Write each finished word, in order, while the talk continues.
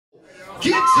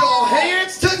Get your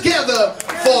hands together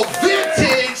for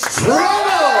Vintage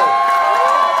Trouble!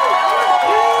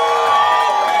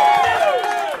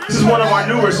 This is one of our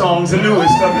newer songs, the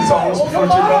newest of the songs before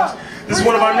Jukebox. This is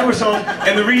one of our newer songs,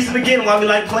 and the reason again why we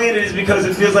like playing it is because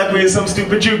it feels like we're in some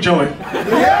stupid juke joint.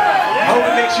 I hope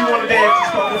it makes you want to dance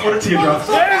and start before the teardrops.